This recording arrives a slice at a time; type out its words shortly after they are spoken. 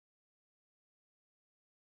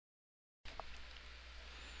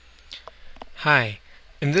Hi,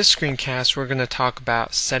 in this screencast we're going to talk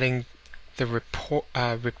about setting the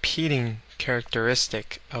repeating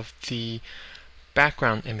characteristic of the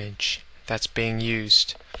background image that's being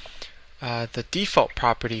used. The default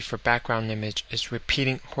property for background image is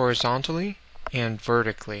repeating horizontally and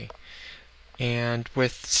vertically. And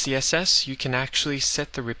with CSS you can actually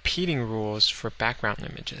set the repeating rules for background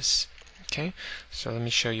images. Okay, so let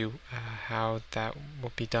me show you how that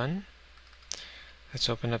will be done. Let's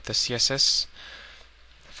open up the CSS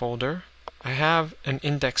folder. I have an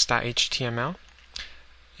index.html,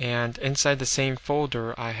 and inside the same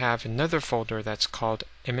folder I have another folder that's called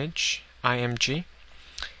img, img,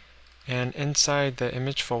 and inside the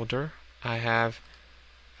image folder I have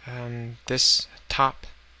this top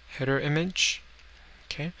header image,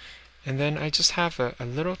 okay, and then I just have a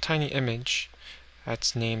little tiny image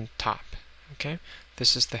that's named top. Okay,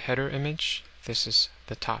 this is the header image, this is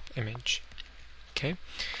the top image. Okay,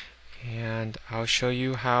 and I'll show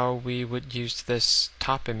you how we would use this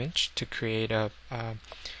top image to create a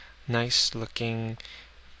nice looking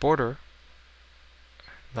border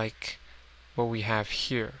like what we have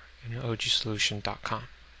here in ogsolution.com.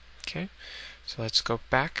 Okay, so let's go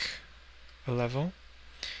back a level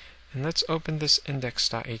and let's open this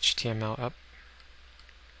index.html up.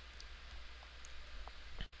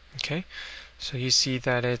 Okay, so you see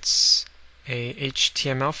that it's a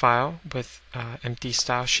HTML file with empty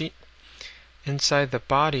style sheet. Inside the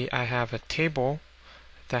body I have a table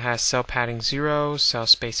that has cell padding 0, cell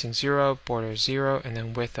spacing 0, border 0, and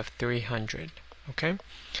then width of 300. Okay,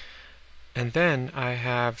 and then I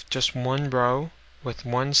have just one row with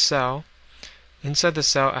one cell. Inside the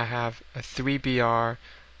cell I have a 3BR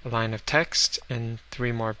line of text and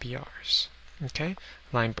 3 more BRs. Okay,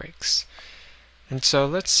 line breaks. And so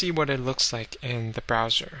let's see what it looks like in the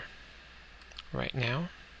browser right now.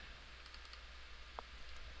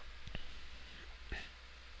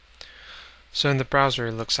 So in the browser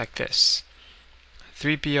it looks like this.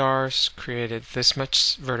 3 BRs created this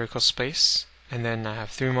much vertical space, and then I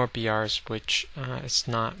have 3 more BRs which is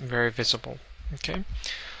not very visible. Okay,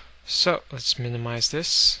 so let's minimize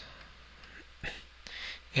this.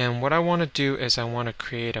 And what I want to do is I want to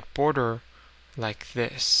create a border like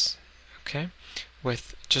this, okay,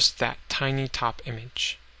 with just that tiny top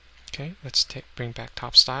image. Okay, let's bring back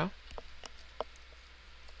top style.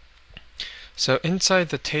 So inside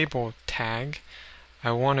the table tag,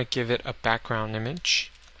 I want to give it a background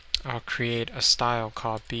image. I'll create a style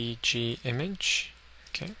called bg image.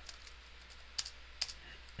 Okay.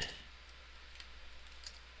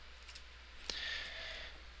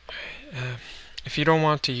 If you don't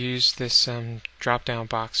want to use this drop-down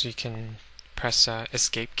box, you can press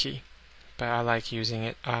escape key, but I like using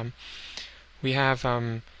it. We have,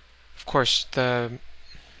 of course, the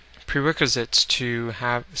prerequisites to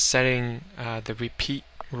have setting the repeat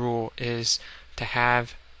rule is to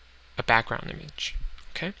have a background image.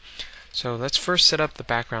 Okay, so let's first set up the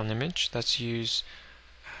background image. Let's use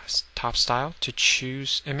top style to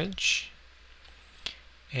choose image,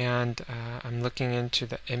 and I'm looking into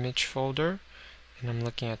the image folder and I'm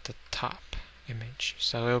looking at the top image,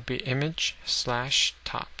 so it'll be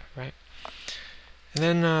image/top, right? And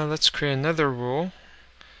then let's create another rule.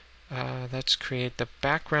 Let's create the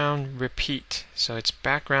background repeat. So it's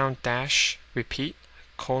background dash repeat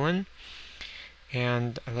colon,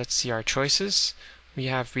 and let's see our choices. We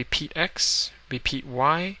have repeat X, repeat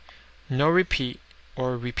Y, no repeat,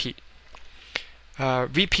 or repeat.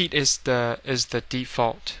 Repeat is the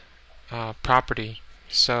default property.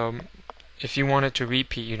 So if you want it to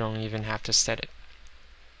repeat, you don't even have to set it.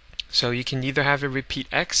 So you can either have a repeat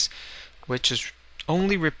X, which is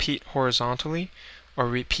only repeat horizontally, or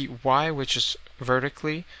repeat Y, which is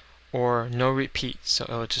vertically, or no repeat, so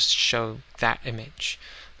it'll just show that image.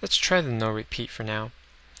 Let's try the no repeat for now.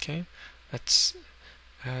 Okay, let's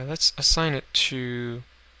assign it to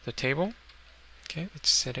the table. Okay, let's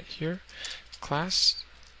set it here. Class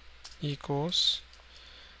equals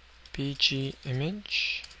bg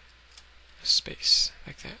image space,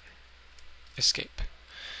 like that. Escape.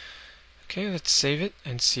 Okay, let's save it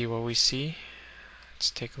and see what we see. Let's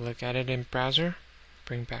take a look at it in browser.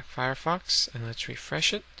 Bring back Firefox and let's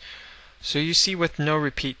refresh it. So you see with no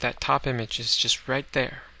repeat that top image is just right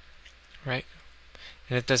there, right?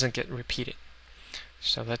 And it doesn't get repeated.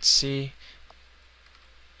 So let's see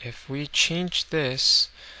if we change this.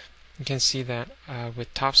 You can see that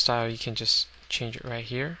with top style you can just change it right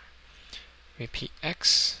here. Repeat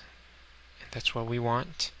X, and that's what we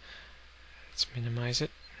want. Let's minimize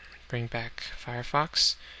it. Bring back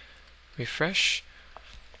Firefox. Refresh.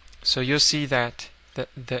 So you'll see that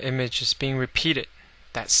the image is being repeated.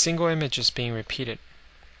 That single image is being repeated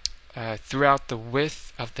throughout the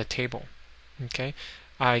width of the table. Okay,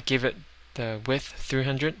 I give it the width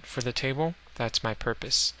 300 for the table. That's my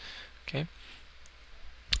purpose. Okay,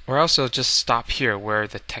 or also just stop here where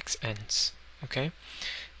the text ends. Okay,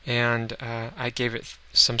 and I gave it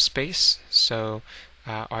some space so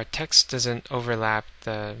our text doesn't overlap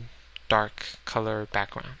the dark color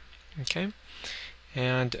background. Okay,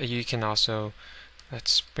 and you can also,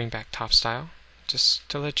 let's bring back top style just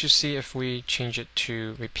to let you see if we change it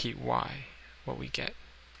to repeat Y, what we get.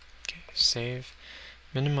 Okay, save,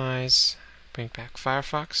 minimize, bring back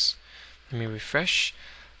Firefox. Let me refresh.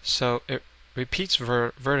 So it repeats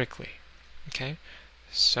vertically. Okay,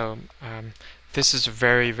 so this is a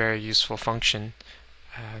very, very useful function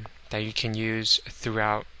that you can use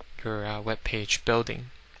throughout your web page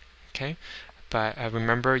building. Okay, but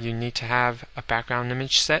remember, you need to have a background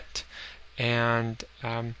image set, and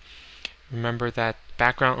remember that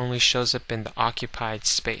background only shows up in the occupied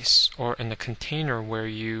space or in the container where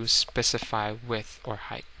you specify width or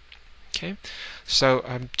height. Okay, so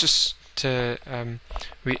just to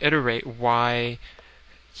reiterate why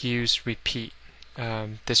use repeat,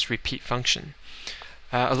 this repeat function.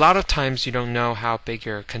 A lot of times you don't know how big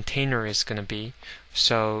your container is going to be,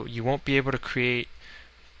 so you won't be able to create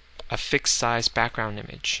a fixed size background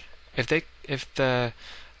image. If the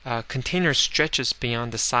container stretches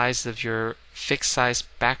beyond the size of your fixed size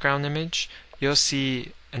background image, you'll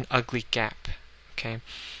see an ugly gap. Okay,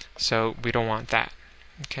 so we don't want that.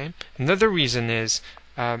 Okay, another reason is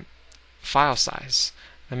file size.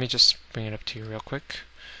 Let me just bring it up to you real quick.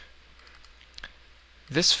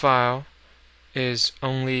 This file is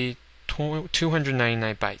only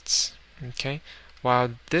 299 bytes. Okay,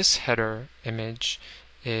 while this header image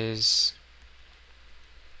is,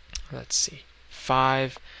 let's see,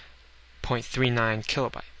 5.39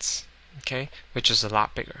 kilobytes. Okay, which is a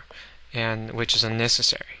lot bigger, and which is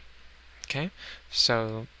unnecessary. Okay,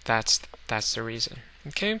 so that's the reason.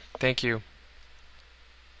 Okay, thank you.